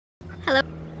Hello.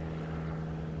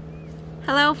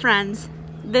 Hello friends,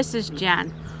 this is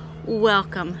Jen.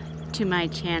 Welcome to my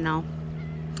channel.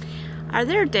 Are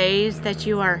there days that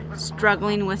you are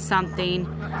struggling with something?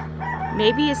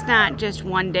 Maybe it's not just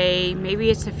one day, maybe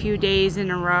it's a few days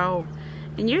in a row,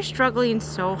 and you're struggling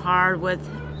so hard with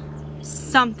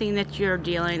something that you're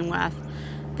dealing with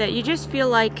that you just feel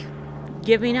like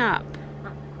giving up.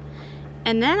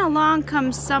 And then along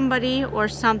comes somebody or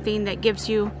something that gives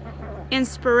you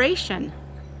inspiration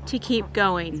to keep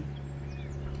going.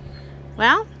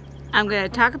 Well, I'm going to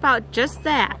talk about just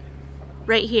that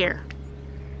right here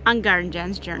on Garden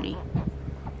Jen's Journey.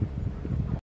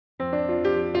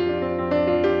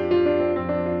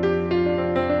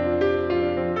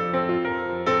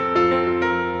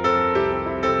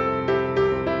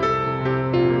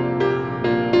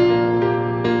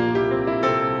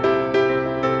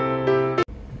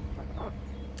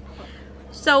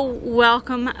 So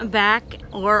welcome back,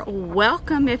 or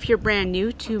welcome if you're brand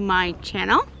new to my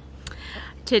channel.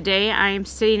 Today I am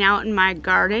sitting out in my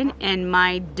garden and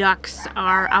my ducks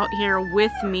are out here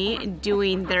with me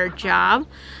doing their job.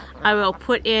 I will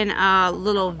put in a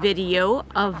little video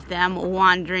of them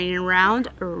wandering around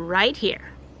right here.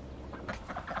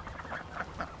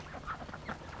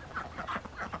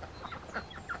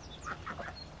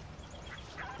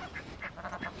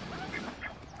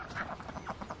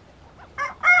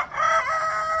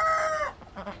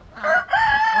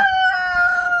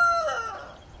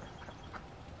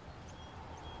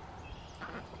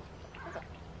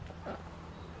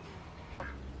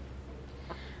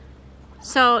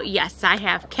 So yes, I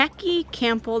have khaki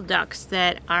Campbell ducks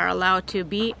that are allowed to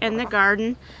be in the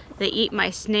garden. They eat my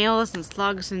snails and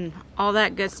slugs and all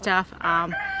that good stuff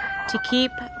to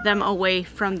keep them away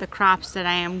from the crops that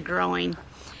I am growing.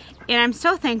 And I'm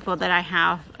so thankful that I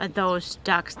have those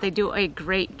ducks. They do a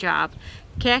great job.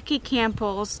 Khaki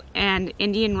Campbells and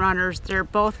Indian runners, they're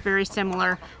both very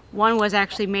similar. One was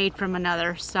actually made from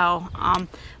another, so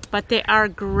but they are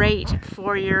great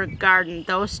for your garden,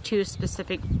 those two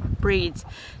specific breeds,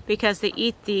 because they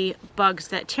eat the bugs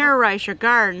that terrorize your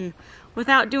garden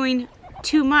without doing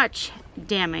too much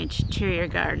damage to your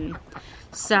garden.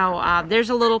 So there's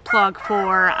a little plug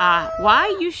for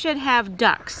why you should have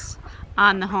ducks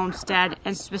on the homestead,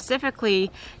 and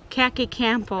specifically khaki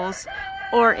Campbells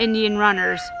or Indian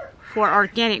runners for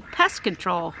organic pest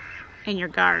control in your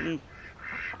garden.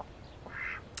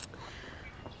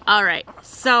 Alright,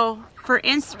 so for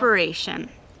inspiration,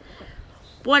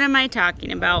 what am I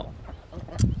talking about?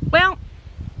 Well,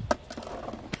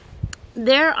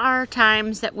 there are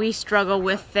times that we struggle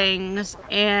with things,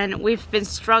 and we've been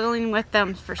struggling with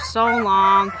them for so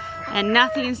long, and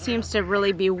nothing seems to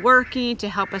really be working to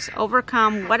help us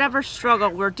overcome whatever struggle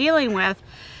we're dealing with,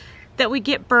 that we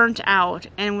get burnt out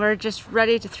and we're just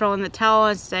ready to throw in the towel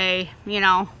and say, you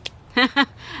know,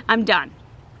 I'm done.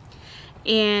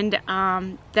 And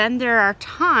then there are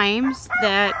times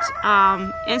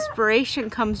that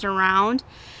inspiration comes around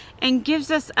and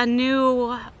gives us a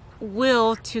new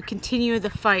will to continue the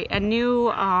fight, a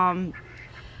new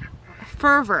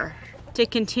fervor to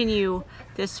continue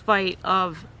this fight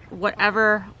of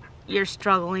whatever you're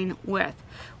struggling with,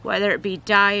 whether it be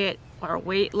diet or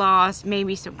weight loss,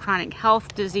 maybe some chronic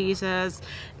health diseases,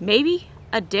 maybe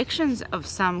addictions of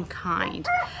some kind.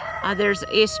 There's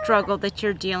a struggle that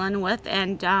you're dealing with,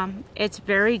 and it's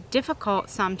very difficult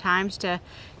sometimes to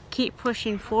keep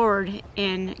pushing forward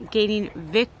in gaining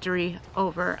victory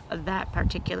over that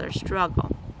particular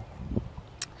struggle.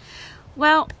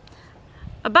 Well,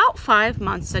 about 5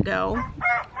 months ago,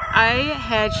 I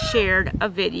had shared a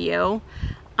video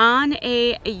on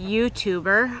a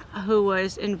YouTuber who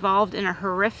was involved in a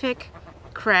horrific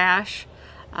crash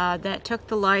that took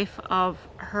the life of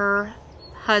her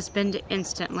husband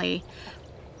instantly.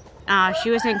 She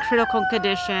was in critical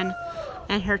condition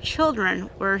and her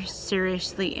children were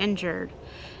seriously injured.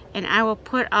 And I will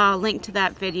put a link to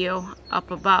that video up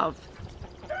above.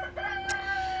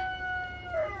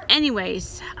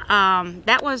 Anyways,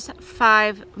 that was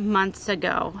 5 months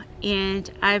ago, and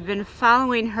I've been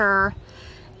following her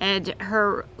and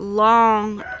her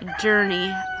long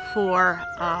journey for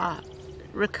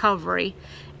recovery,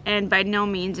 and by no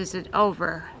means is it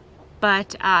over,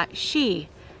 but she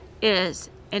is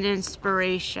an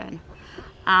inspiration.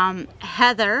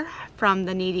 Heather from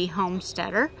the Needy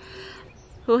Homesteader,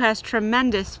 who has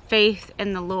tremendous faith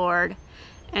in the Lord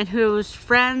and whose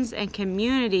friends and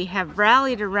community have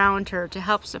rallied around her to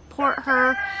help support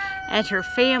her and her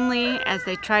family as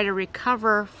they try to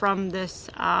recover from this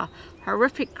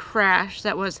horrific crash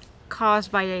that was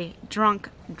caused by a drunk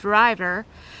driver.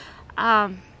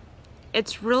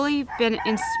 It's really been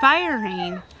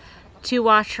inspiring to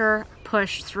watch her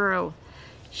push through.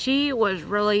 She was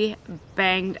really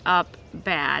banged up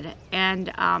bad,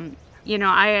 and you know,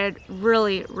 I'd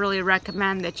really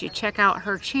recommend that you check out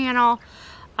her channel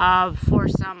for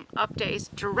some updates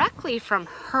directly from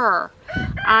her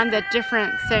on the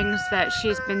different things that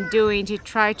she's been doing to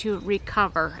try to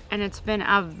recover. And it's been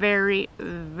a very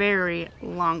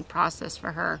long process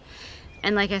for her.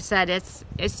 And like I said,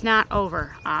 it's not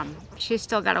over. She's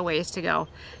still got a ways to go.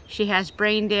 She has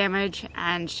brain damage,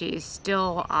 and she's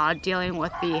still dealing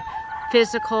with the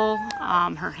physical.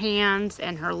 Her hands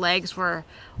and her legs were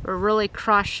really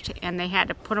crushed, and they had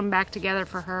to put them back together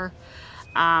for her.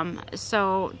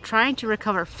 So trying to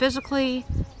recover physically,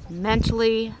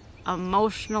 mentally,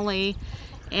 emotionally,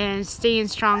 and staying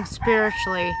strong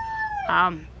spiritually.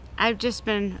 I've just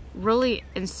been really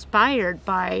inspired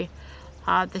by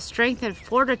the strength and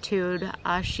fortitude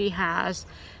she has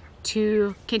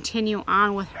to continue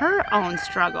on with her own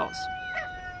struggles.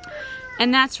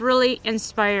 And that's really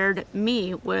inspired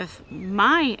me with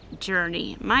my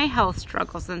journey, my health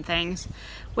struggles and things,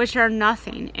 which are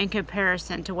nothing in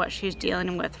comparison to what she's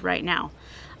dealing with right now.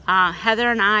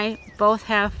 Heather and I both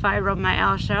have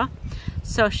fibromyalgia,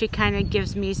 so she kind of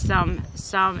gives me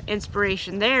some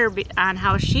inspiration there on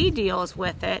how she deals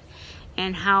with it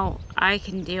and how I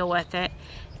can deal with it.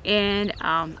 And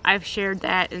I've shared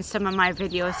that in some of my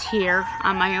videos here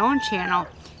on my own channel,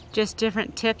 just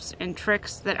different tips and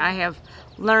tricks that I have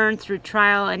learned through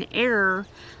trial and error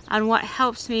on what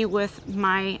helps me with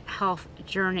my health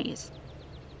journeys.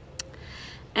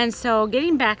 And so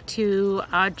getting back to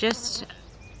just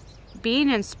being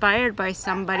inspired by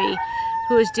somebody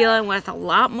who is dealing with a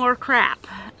lot more crap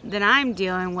than I'm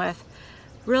dealing with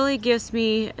really gives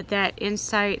me that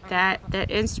insight, that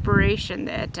inspiration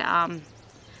that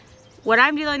what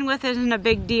I'm dealing with isn't a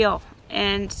big deal.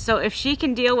 And so if she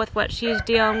can deal with what she's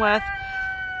dealing with,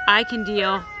 I can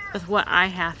deal with what I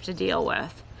have to deal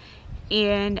with.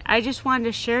 And I just wanted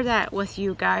to share that with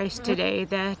you guys today,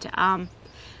 that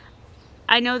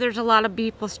I know there's a lot of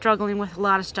people struggling with a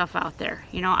lot of stuff out there.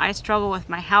 You know, I struggle with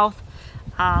my health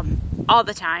all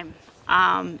the time.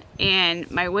 And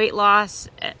my weight loss,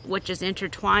 which is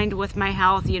intertwined with my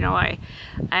health. You know,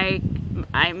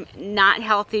 I'm not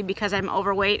healthy because I'm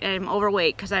overweight, and I'm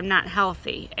overweight because I'm not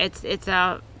healthy. It's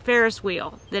a Ferris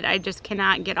wheel that I just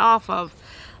cannot get off of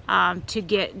to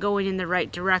get going in the right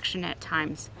direction at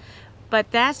times. But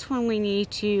that's when we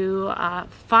need to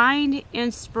find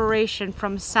inspiration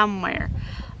from somewhere.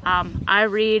 I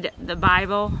read the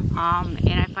Bible,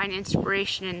 and I find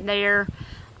inspiration in there.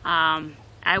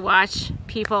 I watch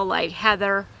people like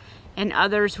Heather and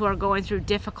others who are going through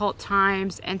difficult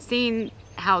times and seeing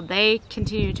how they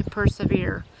continue to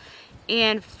persevere,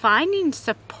 and finding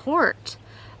support.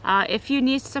 If you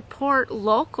need support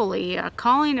locally,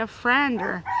 calling a friend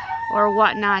or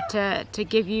whatnot to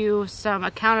give you some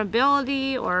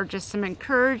accountability or just some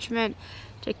encouragement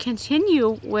to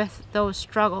continue with those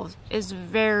struggles is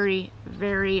very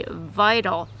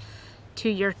vital to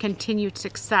your continued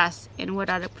success in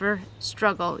whatever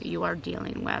struggle you are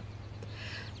dealing with.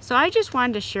 So I just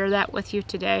wanted to share that with you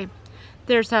today.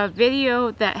 There's a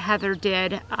video that Heather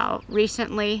did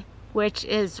recently, which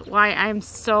is why I'm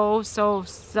so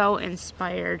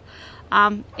inspired.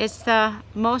 It's the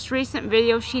most recent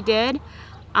video she did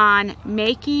on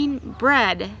making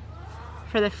bread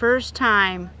for the first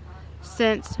time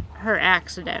since her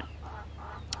accident.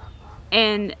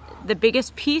 And the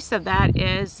biggest piece of that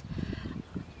is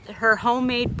her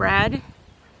homemade bread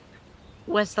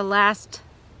was the last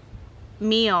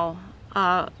meal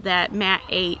that Matt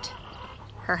ate,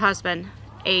 her husband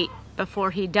ate,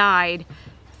 before he died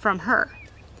from her.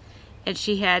 And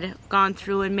she had gone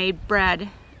through and made bread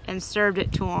and served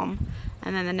it to him,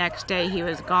 and then the next day he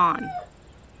was gone.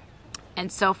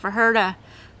 And so for her to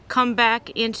come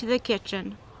back into the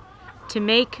kitchen to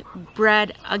make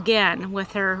bread again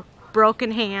with her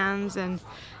broken hands and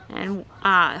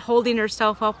holding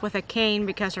herself up with a cane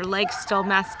because her leg's still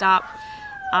messed up,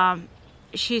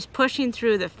 she's pushing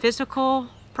through the physical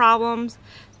problems,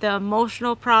 the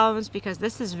emotional problems, because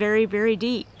this is very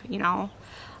deep, you know,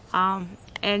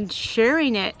 and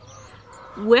sharing it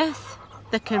with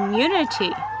the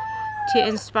community to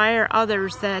inspire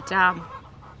others that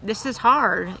this is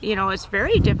hard. You know, it's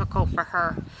very difficult for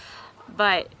her,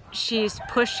 but she's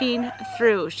pushing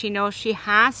through. She knows she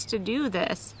has to do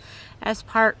this as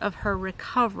part of her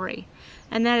recovery,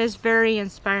 and that is very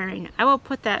inspiring. I will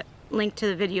put that link to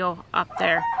the video up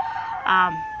there.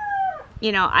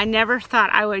 You know, I never thought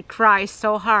I would cry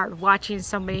so hard watching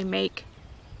somebody make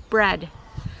bread,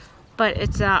 but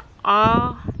it's a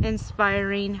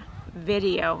awe-inspiring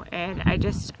video, and I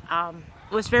just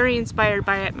was very inspired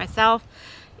by it myself.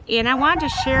 And I wanted to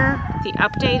share the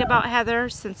update about Heather,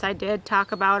 since I did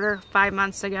talk about her 5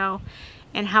 months ago,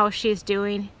 and how she's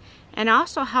doing, and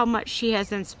also how much she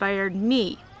has inspired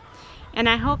me. And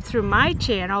I hope through my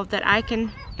channel that I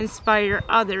can inspire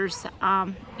others,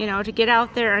 you know, to get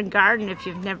out there and garden if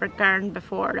you've never gardened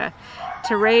before,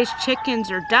 to raise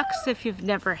chickens or ducks if you've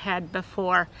never had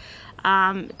before,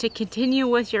 to continue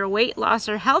with your weight loss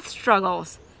or health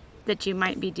struggles that you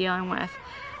might be dealing with.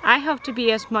 I hope to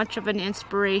be as much of an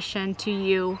inspiration to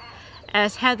you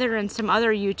as Heather and some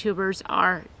other YouTubers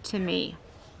are to me.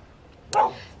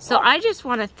 So I just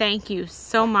want to thank you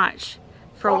so much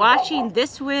for watching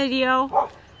this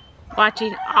video,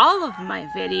 watching all of my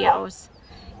videos,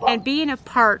 and being a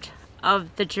part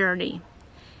of the journey.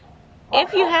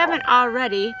 If you haven't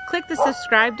already, click the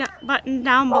subscribe button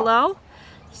down below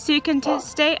so you can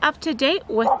stay up to date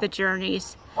with the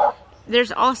journeys.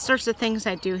 There's all sorts of things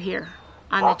I do here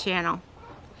on the channel.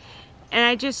 And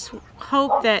I just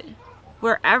hope that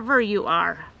wherever you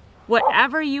are,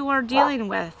 whatever you are dealing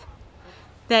with,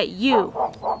 that you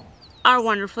are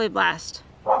wonderfully blessed.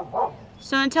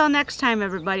 So until next time,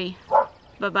 everybody,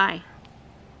 bye-bye.